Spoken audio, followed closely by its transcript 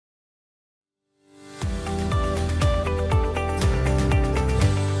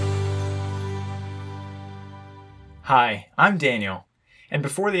Hi, I'm Daniel, and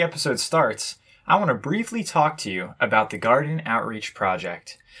before the episode starts, I want to briefly talk to you about the Garden Outreach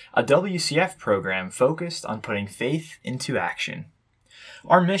Project, a WCF program focused on putting faith into action.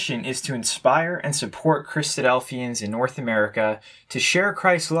 Our mission is to inspire and support Christadelphians in North America to share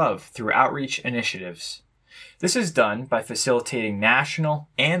Christ's love through outreach initiatives. This is done by facilitating national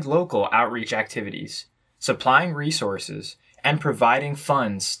and local outreach activities, supplying resources, and providing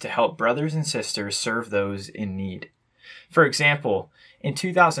funds to help brothers and sisters serve those in need. For example, in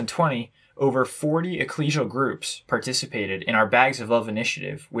 2020, over 40 ecclesial groups participated in our Bags of Love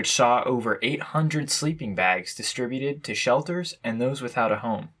initiative, which saw over 800 sleeping bags distributed to shelters and those without a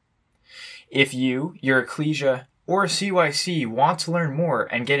home. If you, your ecclesia, or CYC want to learn more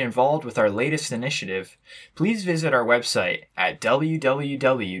and get involved with our latest initiative, please visit our website at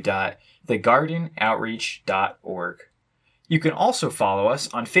www.thegardenoutreach.org. You can also follow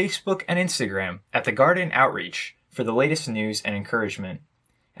us on Facebook and Instagram at The Garden Outreach for the latest news and encouragement.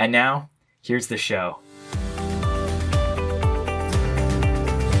 And now, here's the show.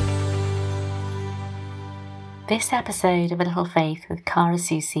 This episode of A Little Faith with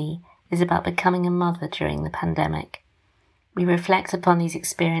Soucy is about becoming a mother during the pandemic. We reflect upon these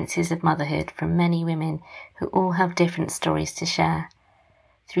experiences of motherhood from many women who all have different stories to share.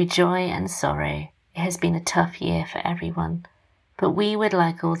 Through joy and sorrow, it has been a tough year for everyone, but we would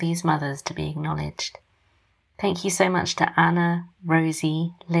like all these mothers to be acknowledged. Thank you so much to Anna,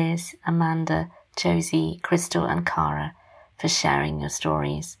 Rosie, Liz, Amanda, Josie, Crystal and Cara for sharing your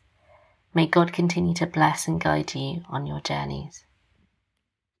stories. May God continue to bless and guide you on your journeys.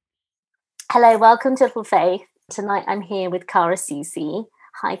 Hello, welcome to Little Faith. Tonight I'm here with Soucy.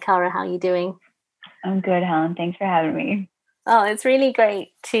 Hi Cara, how are you doing? I'm good, Helen. Thanks for having me. Oh, it's really great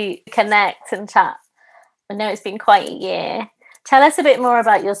to connect and chat. I know it's been quite a year. Tell us a bit more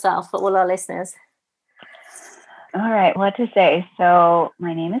about yourself for all our listeners. All right, what to say? So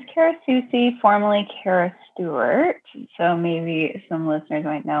my name is Soucy, formerly Kara Stewart. So maybe some listeners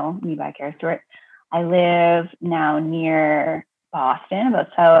might know me by Kara Stewart. I live now near Boston,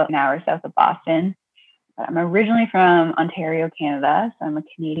 about an hour south of Boston. I'm originally from Ontario, Canada, so I'm a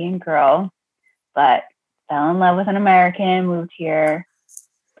Canadian girl, but fell in love with an American, moved here,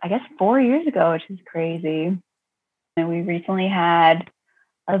 I guess 4 years ago, which is crazy. And we recently had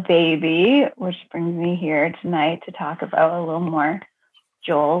a baby, which brings me here tonight to talk about a little more.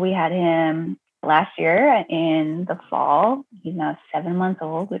 Joel, we had him last year in the fall. He's now 7 months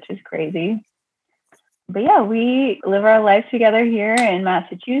old, which is crazy. But yeah, we live our lives together here in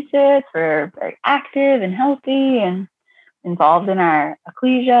Massachusetts. We're very active and healthy and involved in our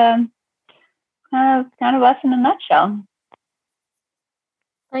ecclesia. Kind of us in a nutshell.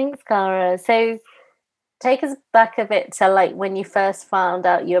 Thanks, Cara. So take us back a bit to like when you first found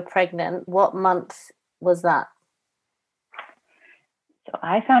out you were pregnant. What month was that? So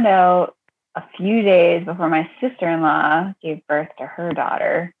I found out a few days before my sister-in-law gave birth to her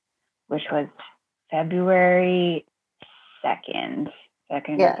daughter, which was February 2nd or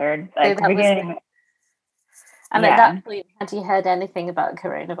 3rd. Like so beginning. And at that point, had you heard anything about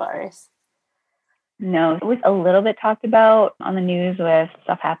coronavirus? No, it was a little bit talked about on the news with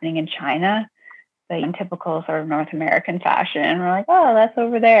stuff happening in China, but in typical sort of North American fashion, we're like, oh, that's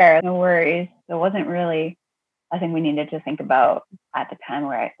over there. No worries. So it wasn't really a thing we needed to think about at the time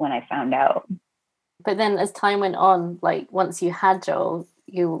when I found out. But then as time went on, like once you had Joel,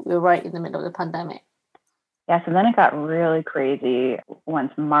 you were right in the middle of the pandemic. Yeah, so then it got really crazy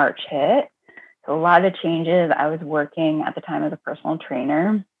once March hit. So a lot of the changes, I was working at the time as a personal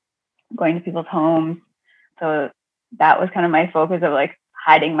trainer, going to people's homes. So that was kind of my focus of like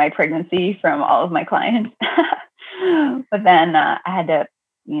hiding my pregnancy from all of my clients. But then I had to,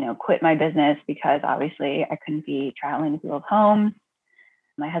 quit my business because obviously I couldn't be traveling to people's homes.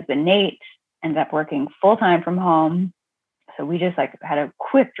 My husband, Nate, ended up working full-time from home. So we just like had a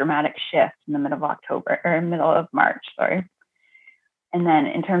quick dramatic shift in the middle of March, sorry. And then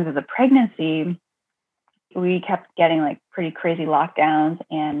in terms of the pregnancy, we kept getting like pretty crazy lockdowns,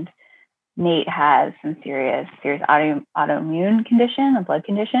 and Nate has some serious autoimmune condition, a blood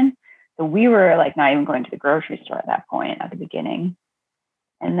condition. So we were like not even going to the grocery store at that point at the beginning.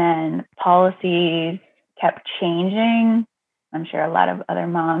 And then policies kept changing. I'm sure a lot of other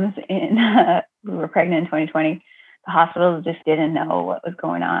moms who were pregnant in 2020, the hospitals just didn't know what was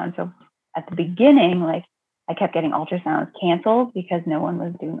going on. So at the beginning, like I kept getting ultrasounds canceled because no one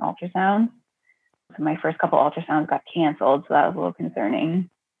was doing ultrasounds. So my first couple ultrasounds got canceled. So that was a little concerning.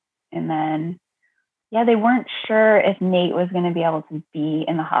 And then, they weren't sure if Nate was going to be able to be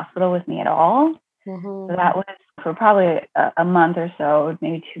in the hospital with me at all. Mm-hmm. So that was for probably a month or so,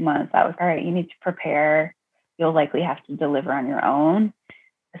 maybe 2 months. That was, all right, you need to prepare. you'll likely have to deliver on your own,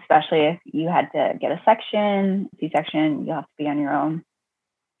 especially if you had to get a C-section, you'll have to be on your own.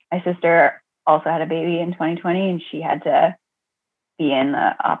 My sister also had a baby in 2020, and she had to be in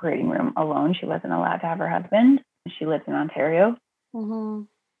the operating room alone. She wasn't allowed to have her husband. She lived in Ontario. Mm-hmm.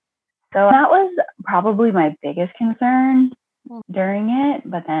 So that was probably my biggest concern during it.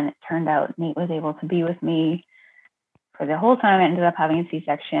 But then it turned out Nate was able to be with me for the whole time. I ended up having a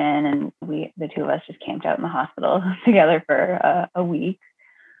C-section, and the two of us just camped out in the hospital together for a week.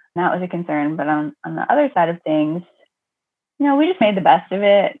 And that was a concern. But on the other side of things, we just made the best of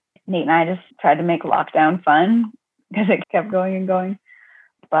it. Nate and I just tried to make lockdown fun because it kept going and going.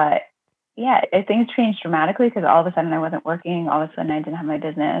 But yeah, things changed dramatically because all of a sudden I wasn't working. All of a sudden I didn't have my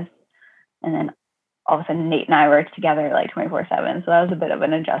business. And then all of a sudden Nate and I were together like 24/7. So that was a bit of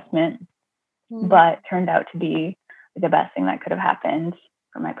an adjustment, but turned out to be the best thing that could have happened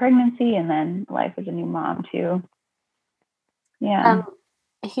for my pregnancy and then life as a new mom too. Yeah.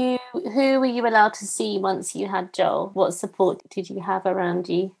 Who were you allowed to see once you had Joel? What support did you have around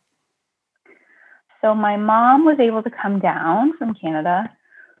you? So my mom was able to come down from Canada.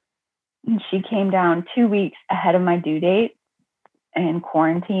 And she came down 2 weeks ahead of my due date and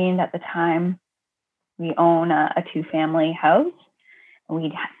quarantined at the time. We own a 2-family house. And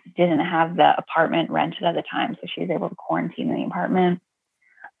we didn't have the apartment rented at the time. So she was able to quarantine in the apartment.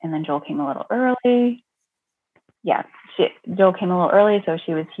 And then Joel came a little early. Yeah, Joel came a little early, so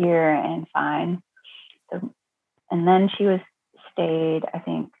she was here and fine. So, and then she stayed, I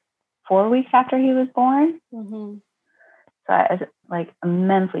think, 4 weeks after he was born. Mm-hmm. So I was like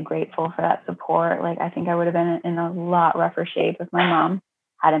immensely grateful for that support. Like I think I would have been in a lot rougher shape if my mom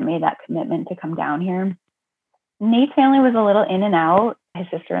hadn't made that commitment to come down here. Nate's family was a little in and out. His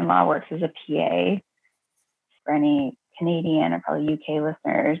sister-in-law works as a PA. For any Canadian or probably UK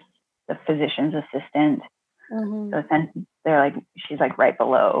listeners, the physician's assistant. Mm-hmm. So then she's like right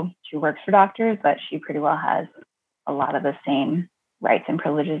below. She works for doctors, but she pretty well has a lot of the same rights and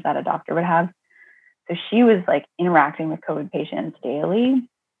privileges that a doctor would have. So she was like interacting with COVID patients daily.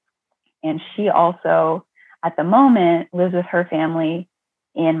 And she also, at the moment, lives with her family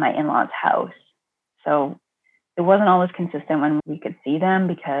in my in-laws' house. So it wasn't always consistent when we could see them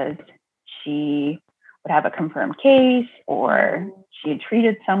because she would have a confirmed case or she had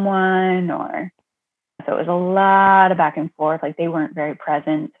treated someone so it was a lot of back and forth. Like they weren't very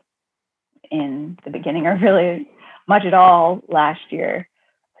present in the beginning or really much at all last year.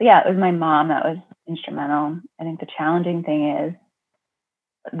 So yeah, it was my mom that was instrumental. I think the challenging thing is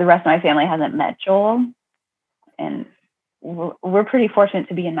the rest of my family hasn't met Joel. And we're pretty fortunate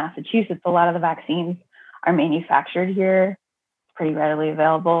to be in Massachusetts. A lot of the vaccines are manufactured here. It's pretty readily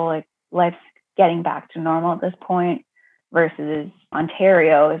available. Like life's getting back to normal at this point versus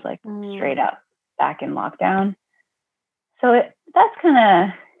Ontario is like straight up back in lockdown. So that's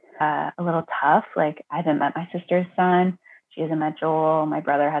kind of a little tough. Like I haven't met my sister's son. She hasn't met Joel. My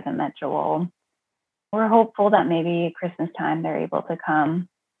brother hasn't met Joel. We're hopeful that maybe Christmas time they're able to come.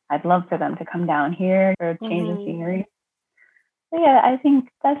 I'd love for them to come down here for a change of scenery. So yeah, I think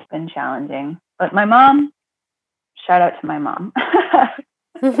that's been challenging. But my mom, shout out to my mom.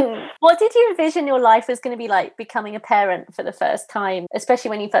 What did you envision your life was going to be like becoming a parent for the first time, especially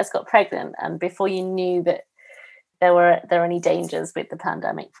when you first got pregnant and before you knew that there were any dangers with the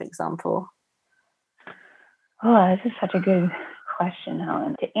pandemic, for example? Oh, this is such a good question,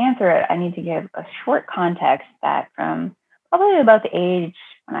 Helen. To answer it, I need to give a short context that from probably about the age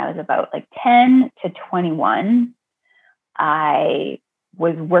when I was about like 10 to 21, I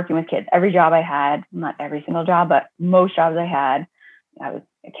was working with kids. Every job I had, not every single job, but most jobs I had, I was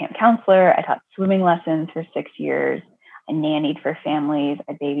a camp counselor. I taught swimming lessons for 6 years. I nannied for families.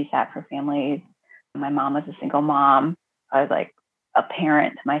 I babysat for families. My mom was a single mom. I was like a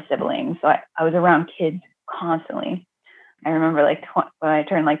parent to my siblings. So I was around kids constantly. I remember like when I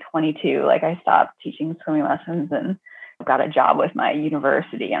turned like 22, like I stopped teaching swimming lessons and got a job with my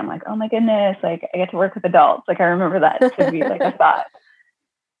university. I'm like, oh my goodness, like I get to work with adults. Like I remember that to be like a thought.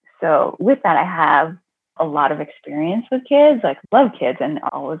 So with that, I have a lot of experience with kids, like love kids and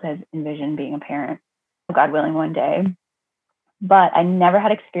always has envisioned being a parent, God willing, one day. But I never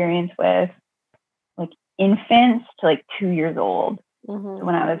had experience with like infants to like 2 years old. Mm-hmm. So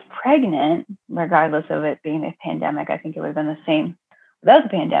when I was pregnant, regardless of it being a pandemic, I think it would have been the same. Without the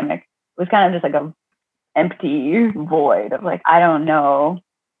pandemic, it was kind of just like a empty void of like, I don't know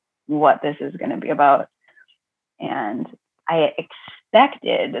what this is going to be about. And I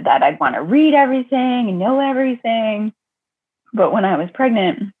expected that I'd want to read everything and know everything. But when I was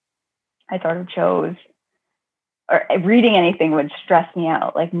pregnant, I sort of chose, or reading anything would stress me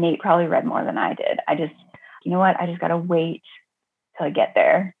out. Like Nate probably read more than I did. you know what, I just got to wait till I get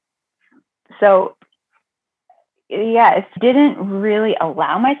there. So yeah, it didn't really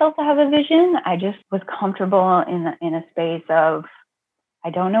allow myself to have a vision. I just was comfortable in a space of, I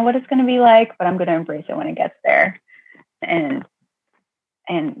don't know what it's going to be like, but I'm going to embrace it when it gets there. And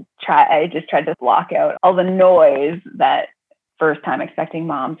I just tried to block out all the noise that first time expecting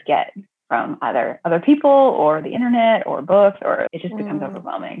moms get from either other people or the internet or books, or it just becomes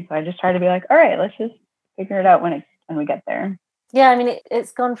overwhelming. So I just try to be like, all right, let's just figure it out when we get there. Yeah, I mean,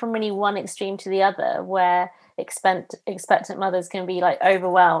 it's gone from really one extreme to the other, where expectant mothers can be like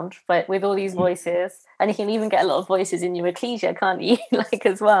overwhelmed with all these voices, and you can even get a lot of voices in your ecclesia, can't you? Like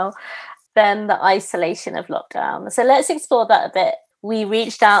as well. Then the isolation of lockdown. So let's explore that a bit. We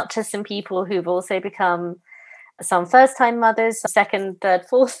reached out to some people who've also become some first-time mothers, second, third,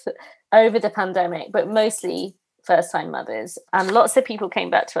 fourth, over the pandemic, but mostly first-time mothers. And lots of people came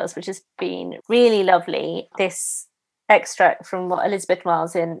back to us, which has been really lovely. This extract from what Elizabeth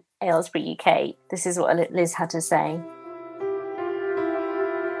Miles in Aylesbury, UK. This is what Liz had to say.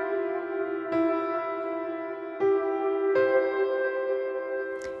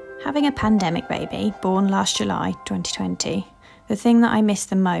 Having a pandemic baby, born last July 2020, the thing that I miss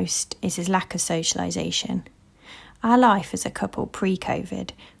the most is his lack of socialisation. Our life as a couple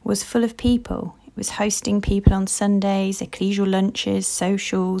pre-COVID was full of people. It was hosting people on Sundays, ecclesial lunches,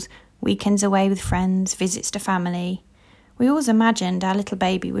 socials, weekends away with friends, visits to family. We always imagined our little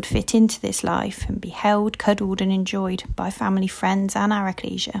baby would fit into this life and be held, cuddled and enjoyed by family, friends and our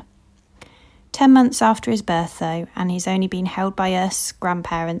ecclesia. 10 months after his birth, though, and he's only been held by us,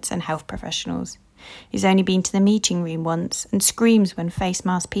 grandparents and health professionals. He's only been to the meeting room once and screams when face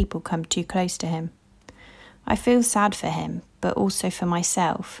masked people come too close to him. I feel sad for him, but also for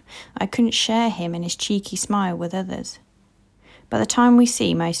myself. I couldn't share him and his cheeky smile with others. By the time we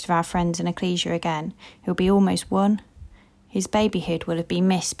see most of our friends in ecclesia again, he'll be almost one. His babyhood will have been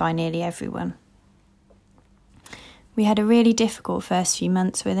missed by nearly everyone. We had a really difficult first few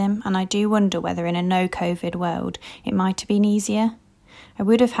months with him, and I do wonder whether in a no-COVID world it might have been easier. I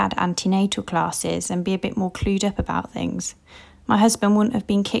would have had antenatal classes and be a bit more clued up about things. My husband wouldn't have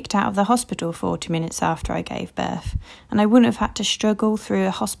been kicked out of the hospital 40 minutes after I gave birth, and I wouldn't have had to struggle through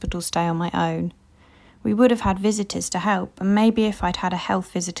a hospital stay on my own. We would have had visitors to help, and maybe if I'd had a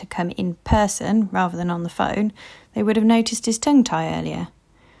health visitor come in person rather than on the phone, they would have noticed his tongue tie earlier.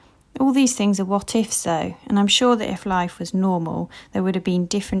 All these things are what-ifs though, and I'm sure that if life was normal, there would have been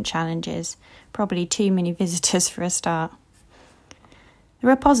different challenges, probably too many visitors for a start.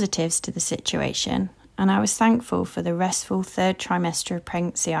 There are positives to the situation, and I was thankful for the restful third trimester of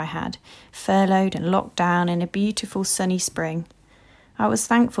pregnancy I had, furloughed and locked down in a beautiful sunny spring. I was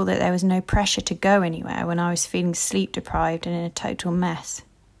thankful that there was no pressure to go anywhere when I was feeling sleep-deprived and in a total mess.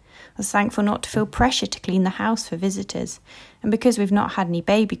 I was thankful not to feel pressure to clean the house for visitors, and because we've not had any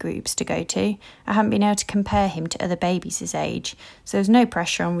baby groups to go to, I haven't been able to compare him to other babies his age, so there's no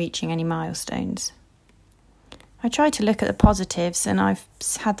pressure on reaching any milestones. I try to look at the positives, and I've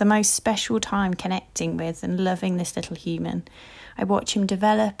had the most special time connecting with and loving this little human. I watch him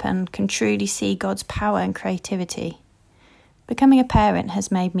develop and can truly see God's power and creativity. Becoming a parent has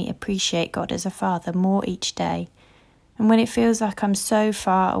made me appreciate God as a father more each day. And when it feels like I'm so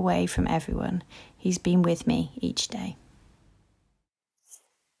far away from everyone, he's been with me each day.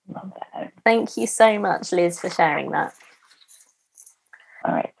 Love that. Thank you so much, Liz, for sharing that.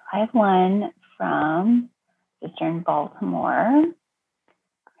 All right. I have one from sister in Baltimore.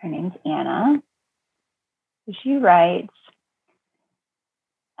 Her name's Anna. She writes,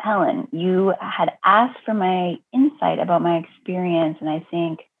 Helen, you had asked for my insight about my experience, and I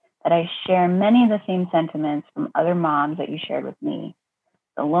think that I share many of the same sentiments from other moms that you shared with me.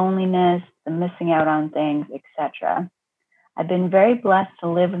 The loneliness, the missing out on things, etc. I've been very blessed to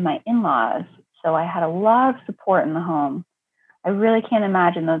live with my in-laws, so I had a lot of support in the home. I really can't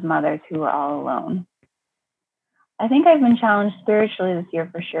imagine those mothers who are all alone. I think I've been challenged spiritually this year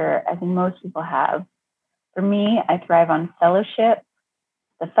for sure, as most people have. For me, I thrive on fellowship,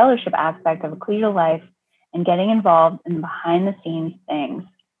 the fellowship aspect of ecclesial life, and getting involved in behind-the-scenes things.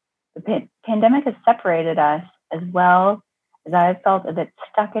 The pandemic has separated us, as well as I have felt a bit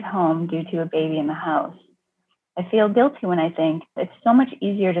stuck at home due to a baby in the house. I feel guilty when I think it's so much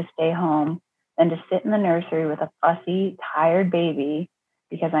easier to stay home than to sit in the nursery with a fussy, tired baby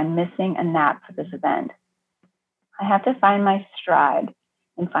because I'm missing a nap for this event. I have to find my stride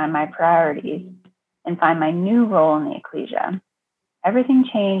and find my priorities and find my new role in the ecclesia. Everything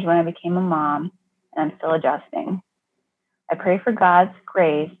changed when I became a mom, and I'm still adjusting. I pray for God's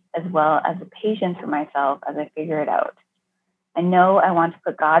grace as well as the patience for myself as I figure it out. I know I want to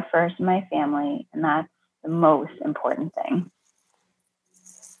put God first in my family, and that's the most important thing.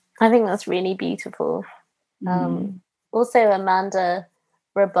 I think that's really beautiful. Also, Amanda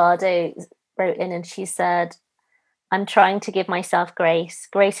Robardo wrote in and she said, I'm trying to give myself grace.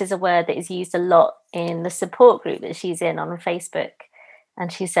 Grace is a word that is used a lot in the support group that she's in on Facebook.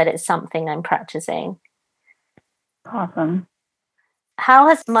 And she said it's something I'm practicing. Awesome. How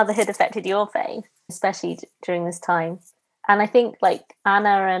has motherhood affected your faith, especially during this time? And I think like Anna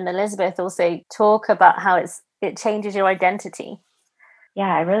and Elizabeth also talk about how it changes your identity.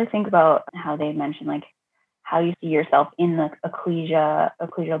 Yeah, I really think about how they mentioned like how you see yourself in the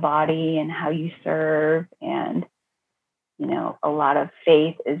ecclesial body and how you serve. And, you know, a lot of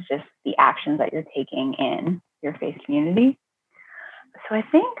faith is just the actions that you're taking in your faith community. So I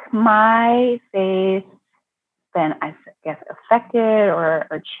think my faith been, I guess, affected or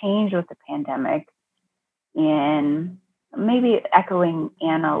changed with the pandemic, in maybe echoing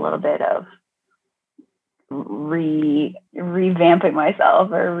Anna a little bit of revamping myself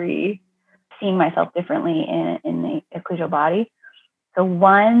or seeing myself differently in the ecclesial body. So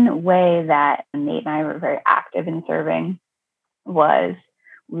one way that Nate and I were very active in serving was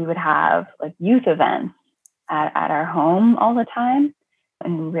we would have like youth events at our home all the time,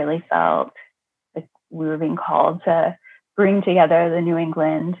 and we really felt like we were being called to bring together the New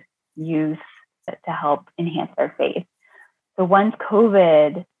England youth to help enhance their faith. So once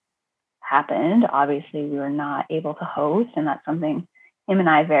COVID happened, obviously we were not able to host, and that's something him and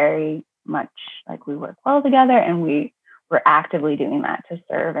I very much like, we work well together, and we were actively doing that to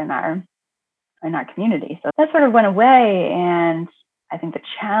serve in our community. So that sort of went away, and I think the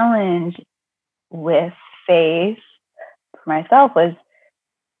challenge with faith for myself was,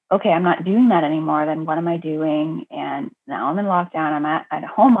 okay, I'm not doing that anymore. Then what am I doing? And now I'm in lockdown. I'm at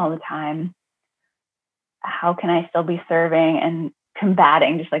home all the time. How can I still be serving and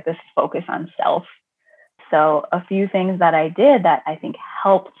combating just like this focus on self? So a few things that I did that I think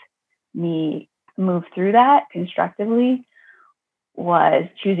helped me move through that constructively was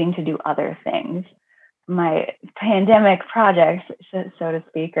choosing to do other things. My pandemic projects, so to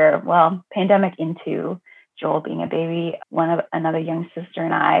speak, or well, pandemic into Joel being a baby, another young sister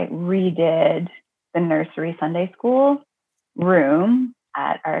and I redid the nursery Sunday school room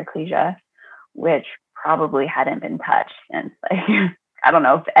at our ecclesia, which probably hadn't been touched since like I don't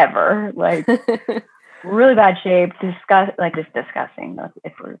know if ever, like really bad shape, just disgusting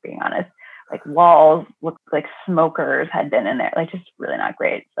if we're being honest. Like walls looked like smokers had been in there, like just really not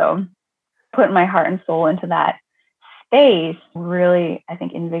great. So putting my heart and soul into that space really, I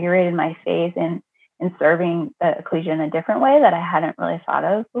think, invigorated my faith in serving the ecclesia in a different way that I hadn't really thought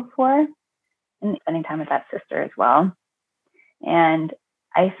of before, and spending time with that sister as well. And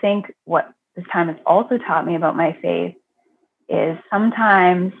I think what this time has also taught me about my faith is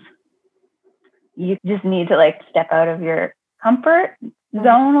sometimes you just need to like step out of your comfort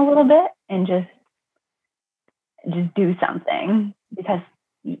zone a little bit and just do something, because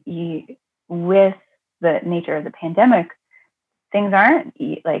with the nature of the pandemic, things aren't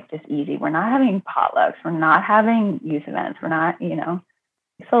like just easy. We're not having potlucks. We're not having youth events. We're not,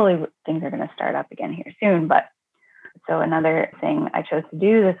 slowly things are going to start up again here soon. But so another thing I chose to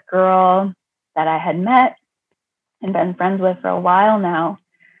do, this girl that I had met and been friends with for a while now,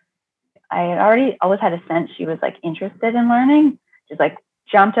 I had always had a sense she was like interested in learning, just like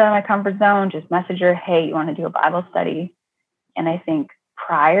jumped out of my comfort zone, just messaged her, hey, you want to do a Bible study? And I think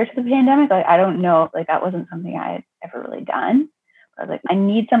prior to the pandemic, like, I don't know, like that wasn't something I had ever really done. I was like, I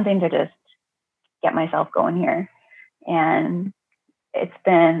need something to just get myself going here. And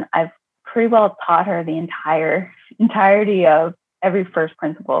I've pretty well taught her the entirety of every first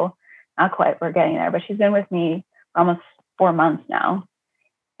principle. Not quite, we're getting there, but she's been with me for almost 4 months now.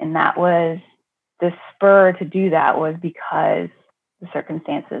 And that was the spur to do that, was because the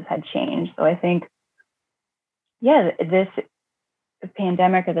circumstances had changed. So I think, this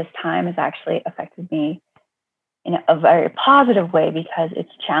pandemic or this time has actually affected me in a very positive way, because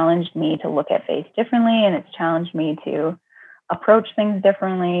it's challenged me to look at faith differently, and it's challenged me to approach things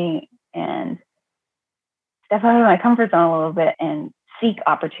differently and step out of my comfort zone a little bit and seek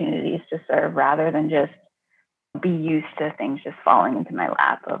opportunities to serve, rather than just be used to things just falling into my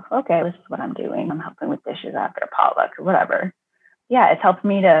lap of, okay, this is what I'm doing. I'm helping with dishes after a potluck or whatever. Yeah, it's helped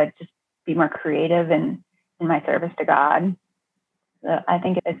me to just be more creative in my service to God. So I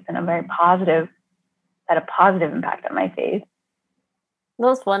think it's been had a positive impact on my faith.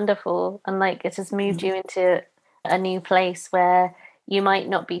 That's wonderful. And like it has moved you into a new place where you might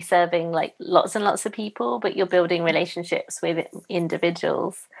not be serving like lots and lots of people, but you're building relationships with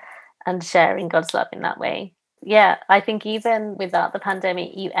individuals and sharing God's love in that way. Yeah, I think even without the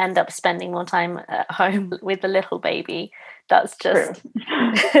pandemic, you end up spending more time at home with the little baby. That's True.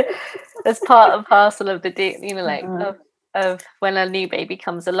 just that's part and parcel of the like Uh, of when a new baby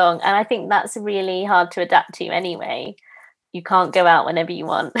comes along. And I think that's really hard to adapt to anyway. You can't go out whenever you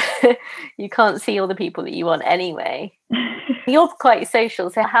want. You can't see all the people that you want anyway. You're quite social,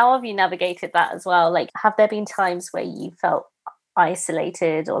 so how have you navigated that as well? Like, have there been times where you felt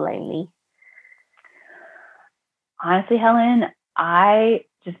isolated or lonely? Honestly, Helen, I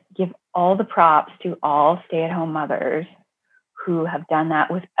just give all the props to all stay-at-home mothers who have done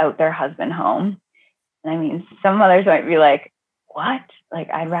that without their husband home. And I mean, some mothers might be like, what? Like,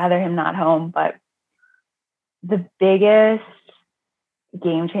 I'd rather him not home. But the biggest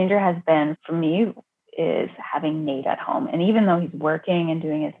game changer has been for me is having Nate at home. And even though he's working and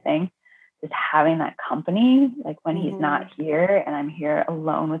doing his thing, just having that company, like when he's not here and I'm here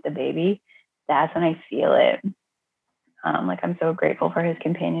alone with the baby, that's when I feel it. Like I'm so grateful for his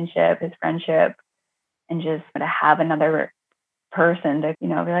companionship, his friendship, and just to have another person to, be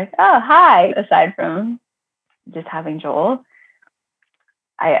like, oh, hi, aside from just having Joel.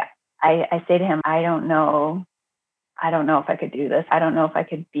 I say to him, I don't know if I could do this. I don't know if I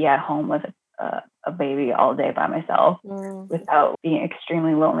could be at home with a baby all day by myself without being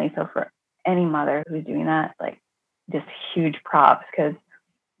extremely lonely. So for any mother who's doing that, like, just huge props, because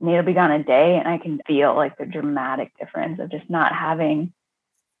Nate will be gone a day and I can feel like the dramatic difference of just not having,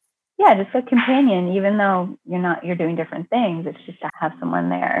 just a companion, even though you're doing different things. It's just to have someone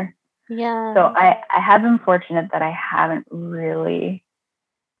there. Yeah. So I have been fortunate that I haven't really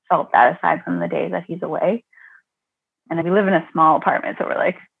felt that aside from the days that he's away. And we live in a small apartment, so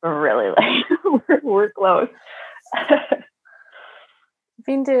we're really like we're close. You've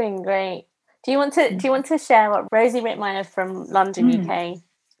been doing great. Do you want to share what Rosie Rittmeyer from London, UK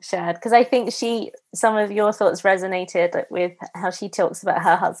shared? Because I think some of your thoughts resonated with how she talks about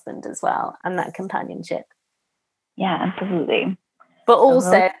her husband as well and that companionship. Yeah, absolutely. But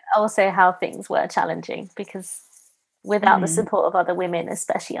also how things were challenging, because without the support of other women,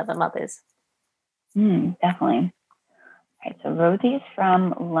 especially other mothers. Definitely. Right, so Rosie is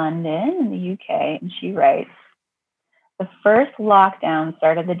from London in the UK, and she writes, the first lockdown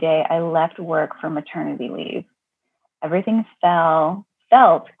started the day I left work for maternity leave. Everything felt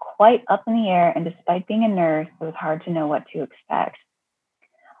quite up in the air, and despite being a nurse, it was hard to know what to expect.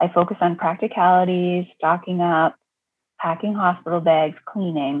 I focused on practicalities, stocking up, packing hospital bags,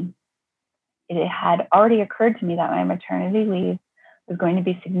 cleaning. It had already occurred to me that my maternity leave was going to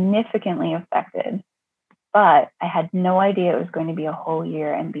be significantly affected, but I had no idea it was going to be a whole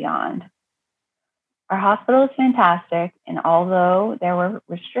year and beyond. Our hospital is fantastic, and although there were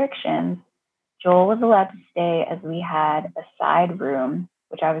restrictions, Joel was allowed to stay as we had a side room,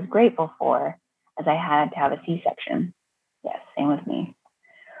 which I was grateful for, as I had to have a C-section. Yes, same with me.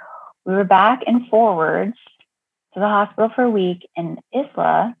 We were back and forwards to the hospital for a week, and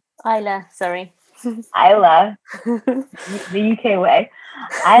Isla, the UK way,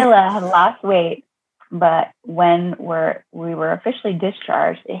 Isla had lost weight, but when we were officially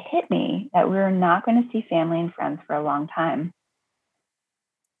discharged, it hit me that we were not going to see family and friends for a long time.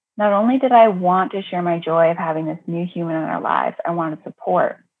 Not only did I want to share my joy of having this new human in our lives, I wanted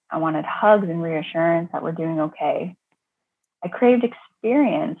support. I wanted hugs and reassurance that we're doing okay. I craved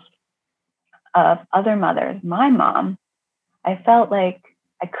experience of other mothers, my mom. I felt like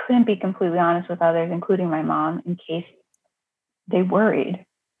I couldn't be completely honest with others, including my mom, in case they worried.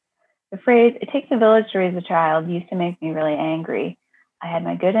 The phrase, it takes a village to raise a child, used to make me really angry. I had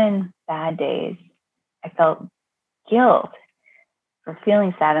my good and bad days. I felt guilt for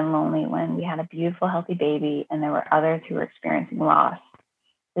feeling sad and lonely when we had a beautiful, healthy baby and there were others who were experiencing loss.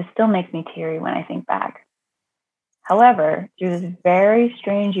 This still makes me teary when I think back. However, through this very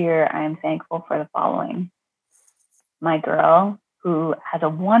strange year, I am thankful for the following. My girl, who has a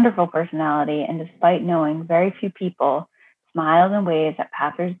wonderful personality and despite knowing very few people, smiles and waves at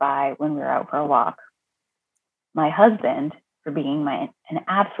passersby when we're out for a walk. My husband, for being an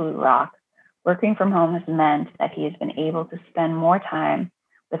absolute rock, working from home has meant that he has been able to spend more time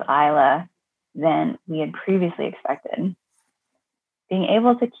with Isla than we had previously expected. Being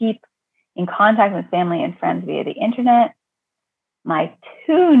able to keep in contact with family and friends via the internet. My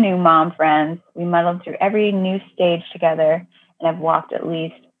 2 new mom friends, we muddled through every new stage together and have walked at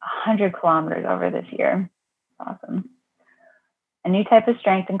least 100 kilometers over this year. Awesome. A new type of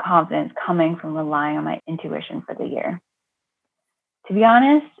strength and confidence coming from relying on my intuition for the year. To be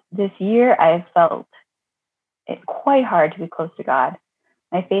honest, this year I have felt it quite hard to be close to God.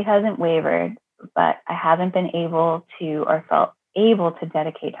 My faith hasn't wavered, but I haven't been able to or felt able to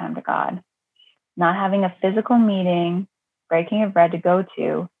dedicate time to God. Not having a physical meeting, breaking of bread to go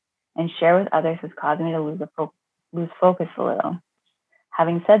to, and share with others has caused me to lose focus a little.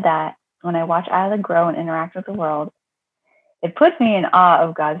 Having said that, when I watch Isla grow and interact with the world, it puts me in awe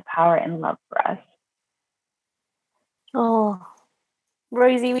of God's power and love for us. Oh,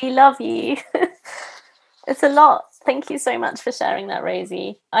 Rosie, we love you. It's a lot. Thank you so much for sharing that,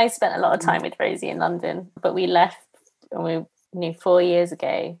 Rosie. I spent a lot of time with Rosie in London, but we left when we 4 years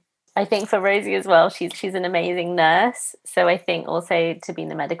ago. I think for Rosie as well, she's an amazing nurse. So I think also to be in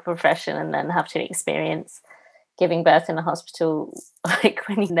the medical profession and then have to experience giving birth in a hospital, like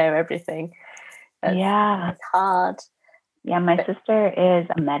when you know everything. It's hard. Yeah, my sister is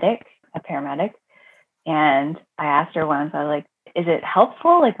a paramedic. And I asked her once, I was like, is it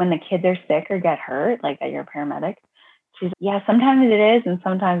helpful, like when the kids are sick or get hurt, like that you're a paramedic? She's like, yeah, sometimes it is and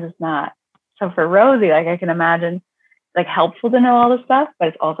sometimes it's not. So for Rosie, like I can imagine it's like helpful to know all this stuff, but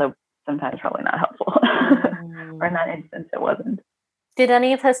it's also sometimes probably not helpful. Or in that instance, it wasn't. Did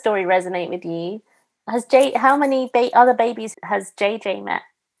any of her story resonate with you? How many other babies has JJ met?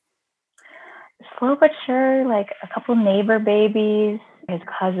 Slow but sure, like a couple neighbor babies, his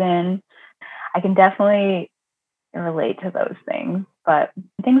cousin. I can definitely relate to those things, but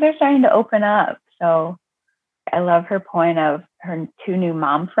things are starting to open up. So I love her point of her 2 new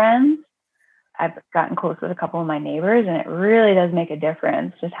mom friends. I've gotten close with a couple of my neighbors, and it really does make a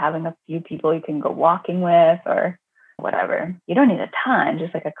difference just having a few people you can go walking with or whatever. You don't need a ton,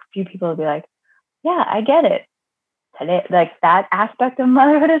 just like a few people will be like, yeah, I get it. Today, like that aspect of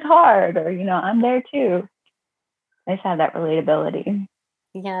motherhood is hard, or, I'm there too. Nice to have that relatability.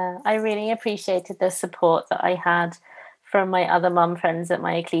 Yeah, I really appreciated the support that I had from my other mum friends at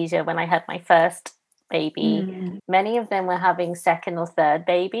my ecclesia when I had my first baby. Many of them were having second or third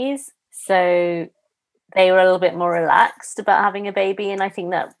babies, so they were a little bit more relaxed about having a baby. And I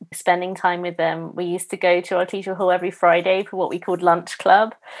think that spending time with them, we used to go to our ecclesia hall every Friday for what we called lunch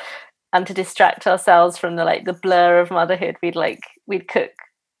club, and to distract ourselves from the blur of motherhood, we'd cook.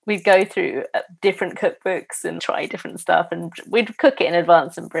 We'd go through different cookbooks and try different stuff, and we'd cook it in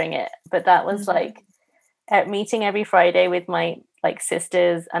advance and bring it. But that was like meeting every Friday with my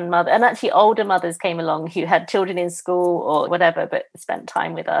sisters and mother, and actually older mothers came along who had children in school or whatever, but spent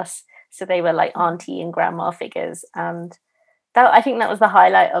time with us. So they were like auntie and grandma figures, and I think that was the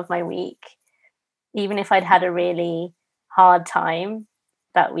highlight of my week. Even if I'd had a really hard time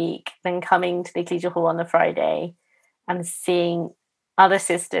that week, then coming to the ecclesial hall on the Friday and seeing other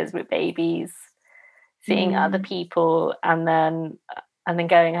sisters with babies, seeing other people, and then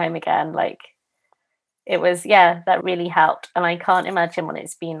going home again, it was, that really helped. And I can't imagine what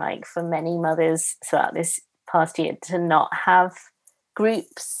it's been like for many mothers throughout this past year to not have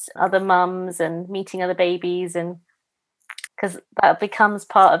groups, other mums, and meeting other babies, and because that becomes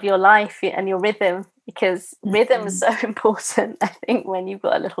part of your life and your rhythm, because rhythm is so important, I think, when you've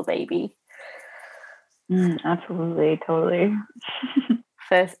got a little baby. Absolutely, totally.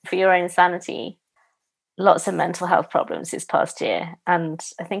 For your own sanity. Lots of mental health problems this past year, and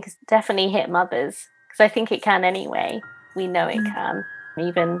I think it's definitely hit mothers, because I think it can anyway. We know it can,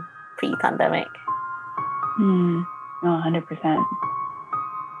 even pre-pandemic. 100%.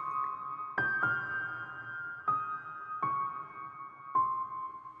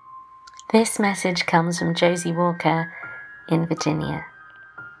 This message comes from Josie Walker in Virginia.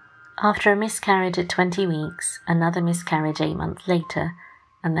 After a miscarriage at 20 weeks, another miscarriage 8 months later,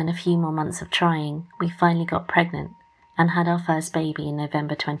 and then a few more months of trying, we finally got pregnant and had our first baby in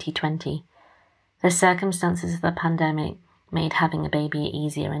November 2020. The circumstances of the pandemic made having a baby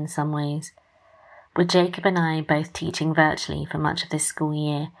easier in some ways. With Jacob and I both teaching virtually for much of this school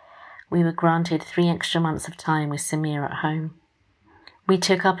year, we were granted 3 extra months of time with Samir at home. We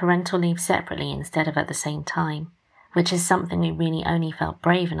took our parental leave separately instead of at the same time, which is something we really only felt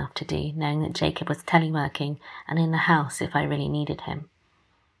brave enough to do, knowing that Jacob was teleworking and in the house if I really needed him.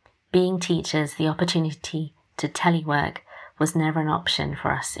 Being teachers, the opportunity to telework was never an option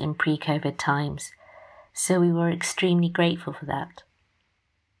for us in pre-COVID times, so we were extremely grateful for that.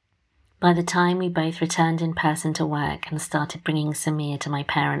 By the time we both returned in person to work and started bringing Samir to my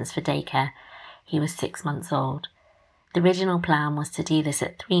parents for daycare, he was 6 months old. The original plan was to do this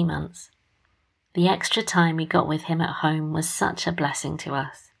at 3 months. The extra time we got with him at home was such a blessing to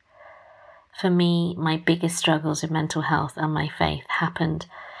us. For me, my biggest struggles with mental health and my faith happened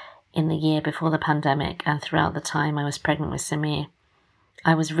in the year before the pandemic and throughout the time I was pregnant with Samir.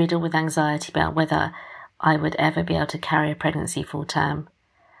 I was riddled with anxiety about whether I would ever be able to carry a pregnancy full term.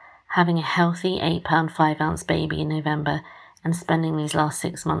 Having a healthy 8-pound 5-ounce baby in November and spending these last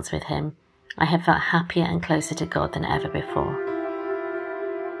 6 months with him, I have felt happier and closer to God than ever before.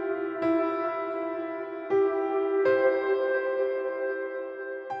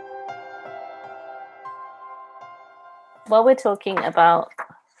 while we're talking about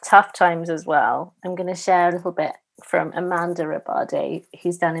tough times as well, I'm going to share a little bit from Amanda Rabade,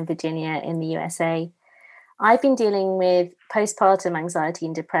 who's down in Virginia in the USA. I've been dealing with postpartum anxiety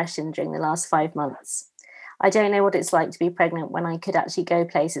and depression during the last 5 months. I don't know what it's like to be pregnant when I could actually go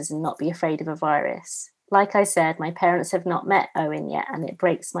places and not be afraid of a virus. Like I said, my parents have not met Owen yet, and it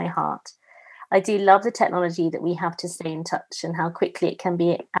breaks my heart. I do love the technology that we have to stay in touch and how quickly it can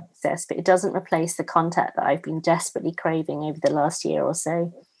be accessed, but it doesn't replace the contact that I've been desperately craving over the last year or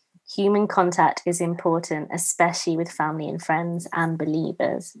so. Human contact is important, especially with family and friends and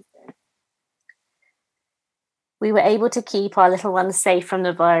believers. We were able to keep our little ones safe from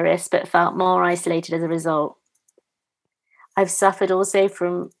the virus, but felt more isolated as a result. I've suffered also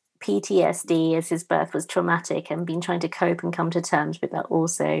from PTSD as his birth was traumatic and been trying to cope and come to terms with that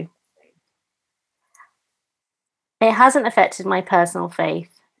also. It hasn't affected my personal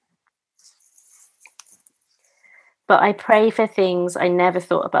faith, but I pray for things I never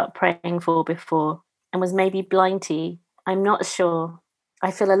thought about praying for before and was maybe blind to. I'm not sure.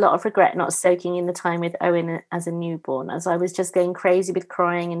 I feel a lot of regret not soaking in the time with Owen as a newborn, as I was just going crazy with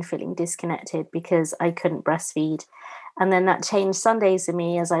crying and feeling disconnected because I couldn't breastfeed. And then that changed Sundays for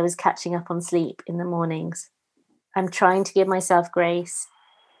me as I was catching up on sleep in the mornings. I'm trying to give myself grace.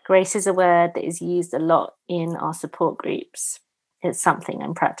 Grace is a word that is used a lot in our support groups. It's something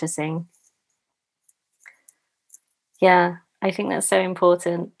I'm practicing. Yeah, I think that's so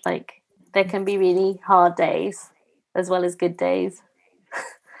important. Like, there can be really hard days as well as good days.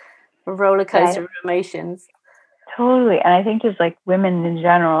 A roller coaster of emotions. Totally. And I think just like women in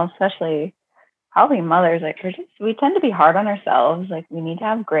general, especially probably mothers, like we tend to be hard on ourselves. Like we need to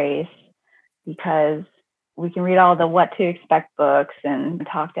have grace because we can read all the what to expect books and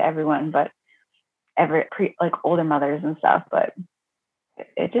talk to everyone, but like older mothers and stuff. But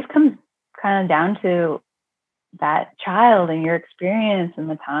it just comes kind of down to that child and your experience and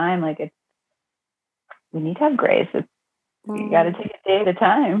the time. Like we need to have grace. You got to take it day at a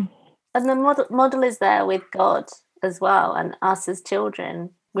time. And the model is there with God as well, and us as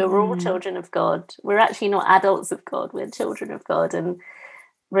children. We're all children of God. We're actually not adults of God. We're children of God, and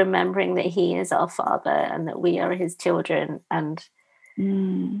remembering that He is our Father and that we are His children. And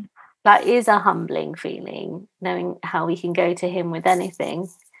that is a humbling feeling, knowing how we can go to Him with anything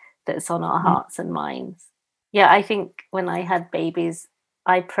that's on our hearts and minds. Yeah, I think when I had babies,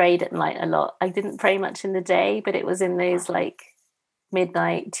 I prayed at night a lot. I didn't pray much in the day, but it was in those like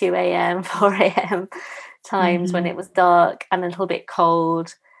midnight, 2 a.m., 4 a.m. times when it was dark and a little bit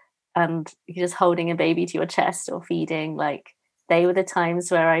cold and you're just holding a baby to your chest or feeding. Like, they were the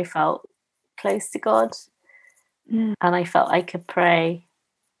times where I felt close to God and I felt I could pray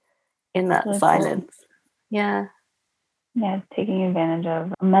in that silence. Cool. Yeah, taking advantage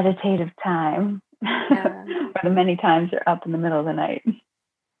of meditative time. Yeah. Or the many times you're up in the middle of the night.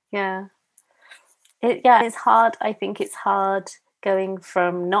 Yeah. It's hard. I think it's hard going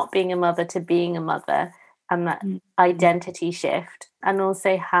from not being a mother to being a mother, and that identity shift, and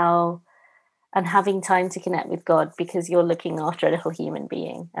also having time to connect with God because you're looking after a little human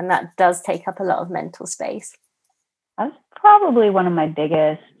being, and that does take up a lot of mental space. That's probably one of my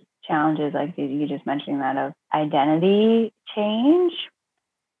biggest challenges, like you just mentioning that, of identity change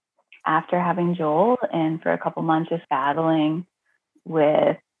after having Joel, and for a couple months just battling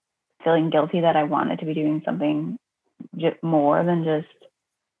with feeling guilty that I wanted to be doing something more than just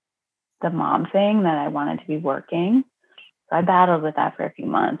the mom thing, that I wanted to be working. So I battled with that for a few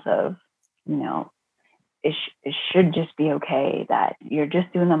months of, it should just be okay that you're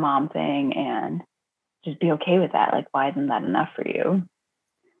just doing the mom thing and just be okay with that. Like, why isn't that enough for you?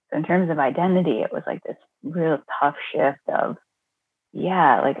 So in terms of identity, it was like this real tough shift of,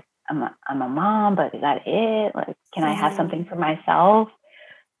 like I'm a mom, but is that it? Like, can I have something for myself?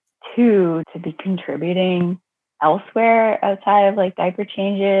 To be contributing elsewhere outside of like diaper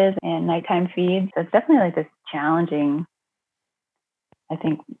changes and nighttime feeds. So it's definitely like this challenging, I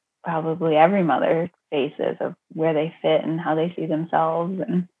think probably every mother faces, of where they fit and how they see themselves.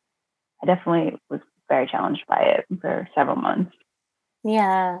 And I definitely was very challenged by it for several months.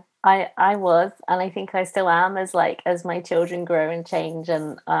 Yeah, I was, and I think I still am, as my children grow and change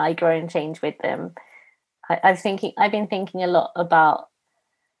and I grow and change with them. I've been thinking a lot about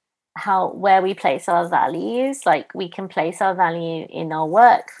where we place our values. Like, we can place our value in our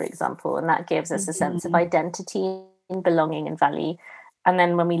work, for example, and that gives us a sense of identity and belonging and value. And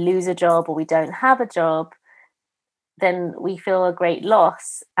then when we lose a job or we don't have a job, then we feel a great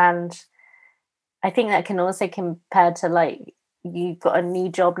loss. And I think that can also compare to like, you've got a new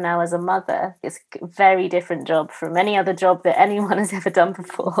job now as a mother. It's a very different job from any other job that anyone has ever done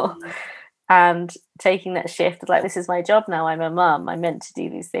before. and taking that shift, like, this is my job now, I'm a mum, I'm meant to do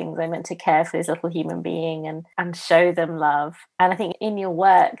these things, I'm meant to care for this little human being and show them love. And I think in your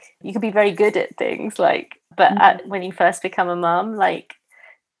work you can be very good at things, like, but when you first become a mum, like,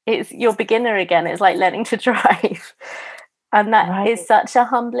 it's your beginner again, it's like learning to drive. And that is such a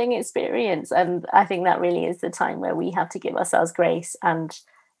humbling experience. And I think that really is the time where we have to give ourselves grace and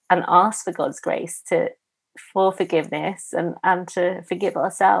ask for God's grace for forgiveness and to forgive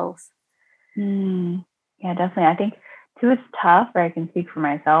ourselves. Yeah, definitely. I think too, it's tough, or I can speak for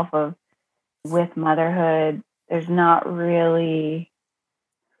myself, of with motherhood, there's not really,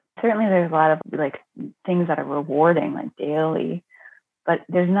 certainly there's a lot of like things that are rewarding, like daily, but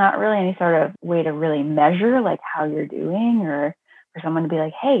there's not really any sort of way to really measure like how you're doing, or for someone to be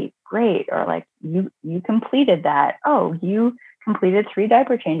like, hey, great, or like you completed that. Oh, you completed 3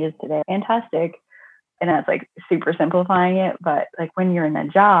 diaper changes today. Fantastic. And that's like super simplifying it. But like when you're in a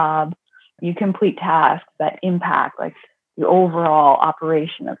job, you complete tasks that impact like the overall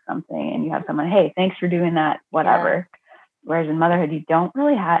operation of something, and you have someone, hey, thanks for doing that, whatever. Yeah. Whereas in motherhood, you don't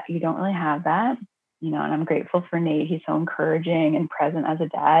really have that, you know. And I'm grateful for Nate. He's so encouraging and present as a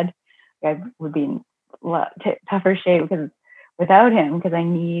dad. I would be in tougher shape without him, because I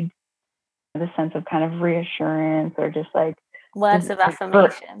need the sense of kind of reassurance, or just like words of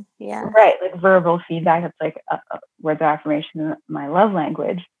affirmation. Yeah, right, like verbal feedback. It's like words of affirmation, my love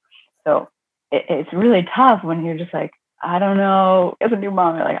language. So it's really tough when you're just like, I don't know, as a new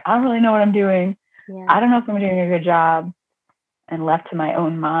mom, you're like, I don't really know what I'm doing. Yeah. I don't know if I'm doing a good job. And left to my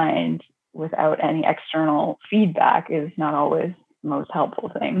own mind without any external feedback is not always the most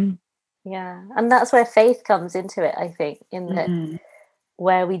helpful thing. Yeah. And that's where faith comes into it, I think, in that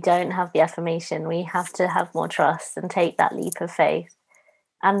where we don't have the affirmation, we have to have more trust and take that leap of faith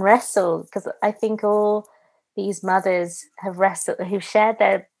and wrestle. Because I think all these mothers have wrestled, who've shared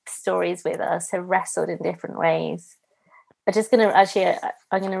their stories with us, have wrestled in different ways. I'm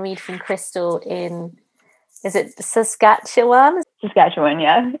going to read from Crystal in, is it Saskatchewan? Saskatchewan,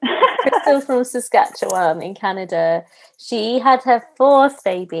 yeah. Crystal from Saskatchewan in Canada. She had her 4th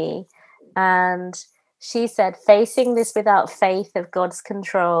baby, and she said facing this without faith of God's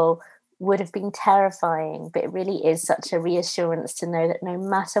control would have been terrifying, but it really is such a reassurance to know that no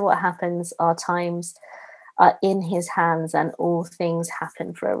matter what happens, our times are in his hands and all things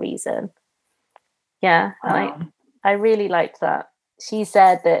happen for a reason. Yeah, wow. I really liked that. She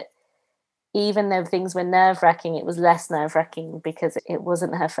said that even though things were nerve-wracking, it was less nerve-wracking because it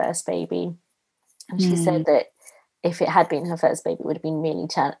wasn't her first baby. And she said that if it had been her first baby, it would have been really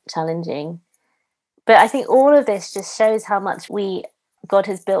challenging. But I think all of this just shows how much God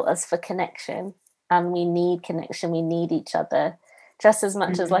has built us for connection, and we need connection. We need each other just as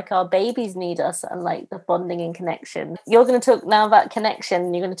much as like our babies need us, and like the bonding and connection. You're going to talk now about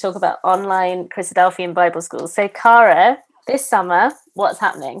connection. You're going to talk about online Christadelphian Bible schools. So Cara, this summer, what's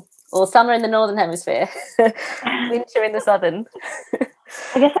happening? Or summer in the Northern Hemisphere, winter in the Southern.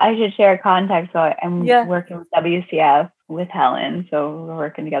 I guess I should share context. So I'm working with WCF with Helen. So we're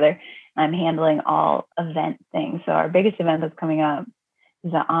working together. I'm handling all event things. So our biggest event that's coming up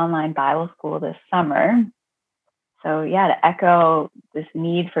is an online Bible school this summer. So yeah, to echo this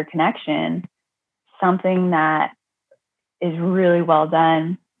need for connection, something that is really well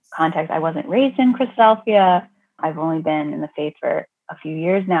done. Context, I wasn't raised in Christadelphia. I've only been in the faith for a few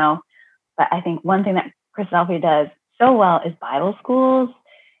years now. But I think one thing that Christadelphia does so well is Bible schools.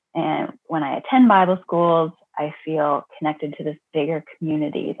 And when I attend Bible schools, I feel connected to this bigger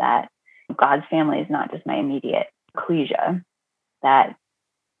community, that God's family is not just my immediate ecclesia, that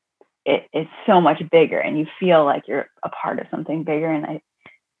it's so much bigger, and you feel like you're a part of something bigger. And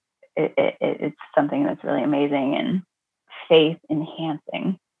it's something that's really amazing and faith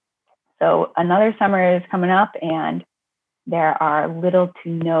enhancing. So another summer is coming up, and there are little to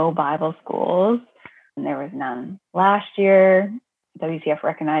no Bible schools, and there was none last year. WCF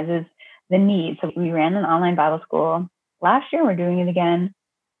recognizes the need. So we ran an online Bible school last year. We're doing it again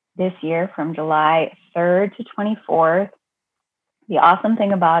this year from July 3rd to 24th. The awesome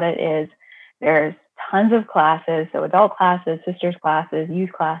thing about it is there's tons of classes, so adult classes, sisters classes,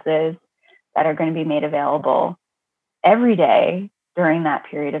 youth classes, that are going to be made available every day during that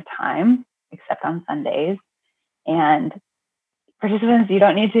period of time, except on Sundays. And participants, you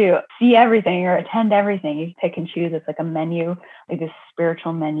don't need to see everything or attend everything. You pick and choose. It's like a menu, like this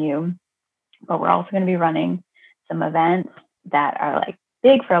spiritual menu. But we're also going to be running some events that are like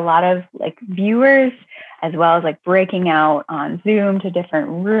big for a lot of like viewers, as well as like breaking out on Zoom to different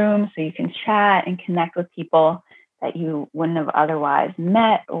rooms so you can chat and connect with people that you wouldn't have otherwise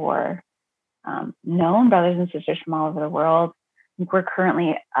met or known, brothers and sisters from all over the world. think we're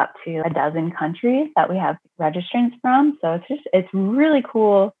currently up to a dozen countries that we have registrants from. So it's really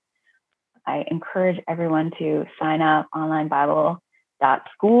cool. I encourage everyone to sign up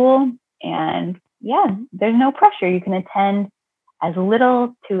onlinebible.school. And yeah, there's no pressure. You can attend as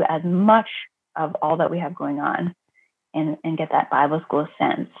little to as much of all that we have going on and get that Bible school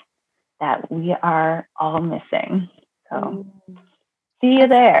sense that we are all missing. So see you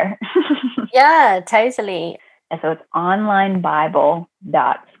there. Yeah, totally. And so it's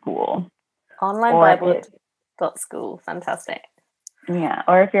onlinebible.school. Onlinebible.school. Fantastic. Yeah.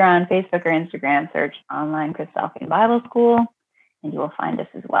 Or if you're on Facebook or Instagram, search Online Christophany Bible School and you will find us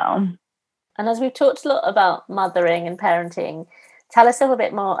as well. And as we've talked a lot about mothering and parenting, tell us a little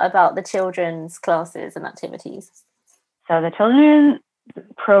bit more about the children's classes and activities. So the children's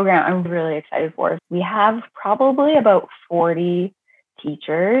program I'm really excited for. We have probably about 40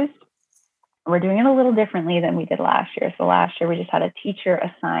 teachers. We're doing it a little differently than we did last year. So last year we just had a teacher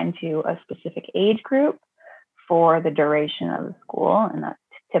assigned to a specific age group for the duration of the school, and that's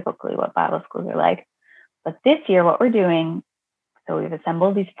typically what Bible schools are like. But this year what we're doing, so we've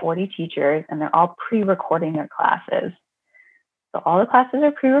assembled these 40 teachers and they're all pre-recording their classes. So all the classes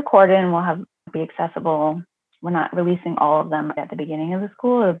are pre-recorded and will be accessible. We're not releasing all of them at the beginning of the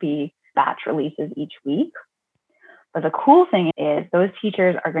school. It'll be batch releases each week. But the cool thing is those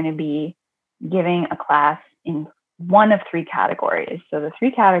teachers are going to be giving a class in one of three categories. So the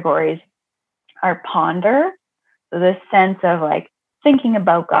three categories are ponder. So this sense of like thinking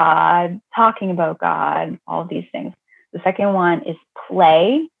about God, talking about God, all of these things. The second one is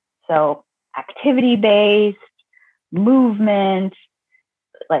play. So activity-based, movement,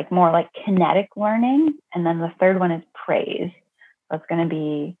 like more like kinetic learning. And then the third one is praise. So it's going to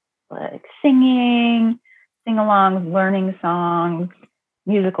be like singing, sing-alongs, learning songs,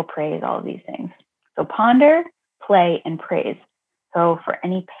 musical praise, all of these things. So ponder, play, and praise. So for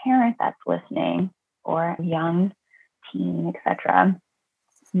any parent that's listening or young teen, etc.,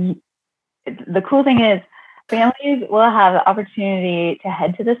 the cool thing is families will have the opportunity to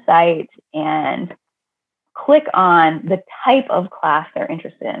head to the site and click on the type of class they're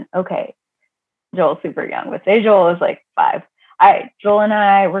interested in. Okay, Joel's super young, but say Joel is like 5. All right, Joel and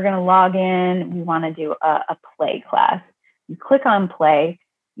I, we're going to log in. We want to do a play class. You click on play,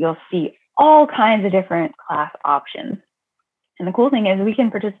 you'll see all kinds of different class options. And the cool thing is we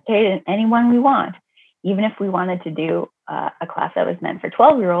can participate in any one we want. Even if we wanted to do a class that was meant for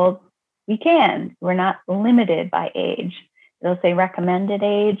 12-year-olds, we can. We're not limited by age. It'll say recommended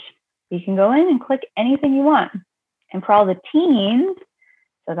age. You can go in and click anything you want. And for all the teens,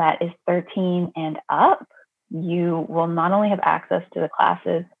 so that is 13 and up, you will not only have access to the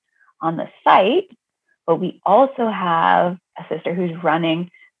classes on the site, but we also have a sister who's running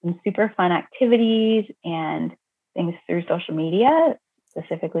some super fun activities and things through social media,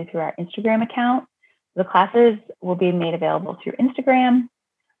 specifically through our Instagram account. The classes will be made available through Instagram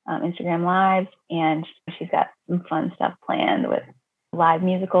Live, and she's got some fun stuff planned with live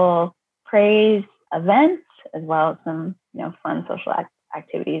musical praise events, as well as some, fun social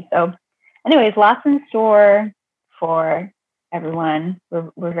activities. So anyways, lots in store for everyone.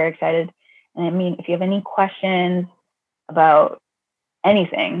 We're very excited. And I mean, if you have any questions about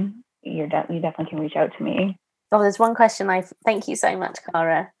anything, you definitely can reach out to me. Oh, there's one question. Thank you so much,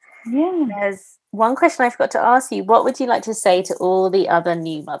 Cara. Yeah. There's one question I forgot to ask you. What would you like to say to all the other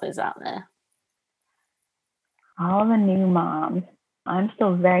new mothers out there? All the new moms. I'm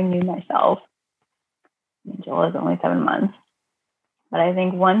still very new myself. Joel is only 7 months. But I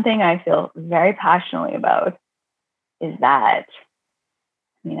think one thing I feel very passionately about is that,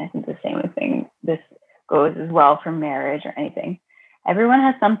 I think the same thing, this goes as well for marriage or anything. Everyone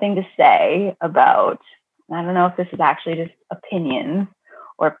has something to say about, I don't know if this is actually just opinions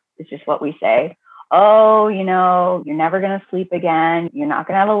or it's just what we say. Oh, you're never going to sleep again. You're not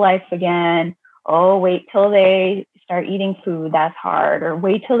going to have a life again. Oh, wait till they start eating food. That's hard. Or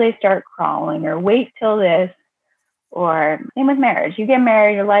wait till they start crawling. Or wait till this. Or same with marriage. You get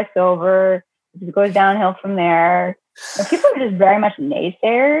married, your life's over. It goes downhill from there. And people are just very much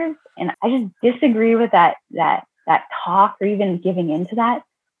naysayers. And I just disagree with that talk or even giving into that.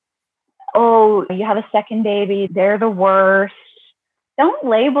 Oh, you have a second baby. They're the worst. Don't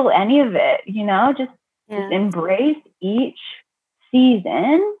label any of it, just embrace each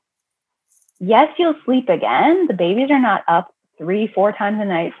season. Yes, you'll sleep again. The babies are not up 3-4 times a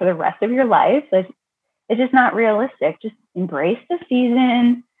night for the rest of your life. It's just not realistic. Just embrace the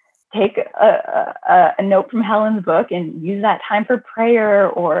season. Take a note from Helen's book and use that time for prayer,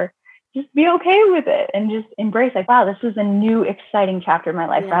 or just be okay with it and just embrace like, wow, this is a new exciting chapter in my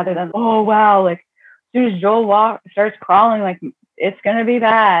life, rather than, oh, wow, like as soon as Joel starts crawling, like it's going to be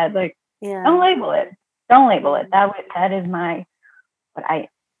bad. Like, Yeah. don't label it. Don't label it. That is what I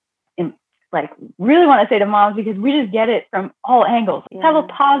am, like, really want to say to moms, because we just get it from all angles. Let's have a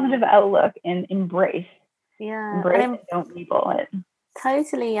positive outlook and embrace. Yeah. Embrace it, don't label it.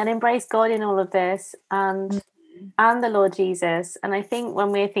 Totally. And embrace God in all of this, and the Lord Jesus. And I think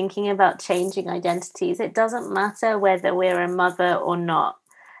when we're thinking about changing identities, it doesn't matter whether we're a mother or not.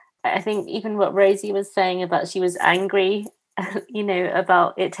 I think even what Rosie was saying about, she was angry,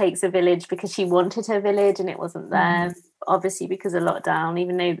 about it takes a village, because she wanted her village and it wasn't there, obviously because of lockdown,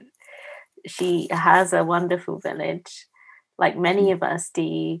 even though she has a wonderful village, like many of us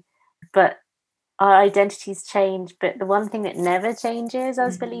do. But our identities change. But the one thing that never changes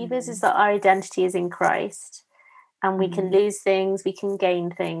as believers is that our identity is in Christ. And we can lose things, we can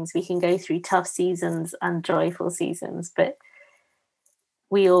gain things, we can go through tough seasons and joyful seasons, but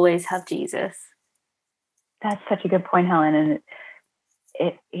we always have Jesus. That's such a good point, Helen.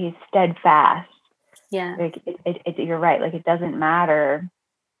 And he's steadfast. Yeah. Like, you're right. Like, it doesn't matter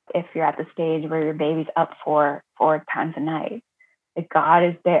if you're at the stage where your baby's up 4 times a night. Like, God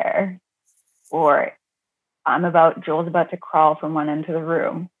is there. Or Joel's about to crawl from one end to the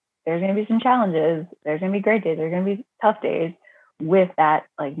room. There's going to be some challenges. There's going to be great days. There's going to be tough days with that,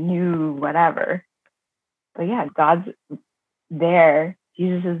 like, new whatever. But yeah, God's there.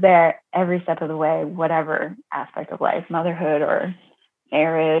 Jesus is there every step of the way, whatever aspect of life, motherhood or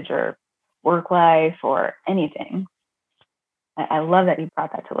marriage or work life or anything. I love that you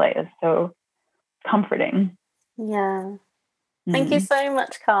brought that to light. It's so comforting. Yeah. Thank you so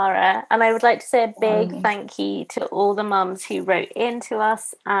much, Cara. And I would like to say a big thank you to all the mums who wrote in to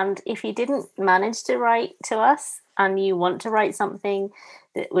us. And if you didn't manage to write to us and you want to write something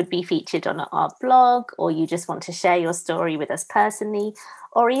that would be featured on our blog, or you just want to share your story with us personally,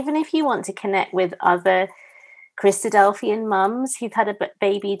 or even if you want to connect with other Christadelphian mums who've had a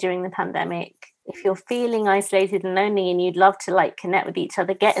baby during the pandemic, if you're feeling isolated and lonely and you'd love to connect with each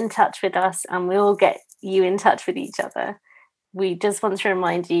other, get in touch with us and we'll get you in touch with each other. We just want to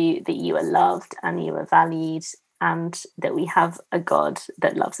remind you that you are loved and you are valued, and that we have a God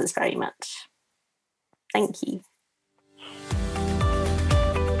that loves us very much. Thank you.